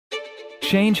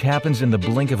Change happens in the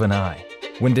blink of an eye.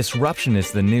 When disruption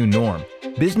is the new norm,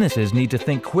 businesses need to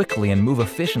think quickly and move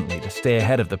efficiently to stay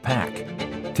ahead of the pack.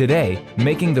 Today,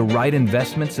 making the right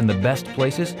investments in the best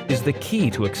places is the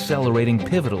key to accelerating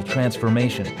pivotal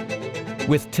transformation.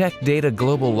 With Tech Data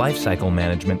Global Lifecycle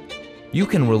Management, you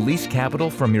can release capital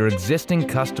from your existing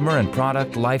customer and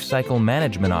product lifecycle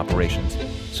management operations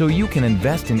so you can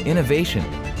invest in innovation,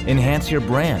 enhance your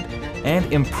brand,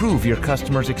 and improve your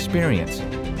customer's experience.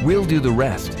 We'll do the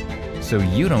rest, so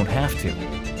you don't have to.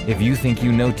 If you think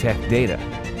you know tech data,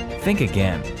 think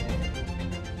again.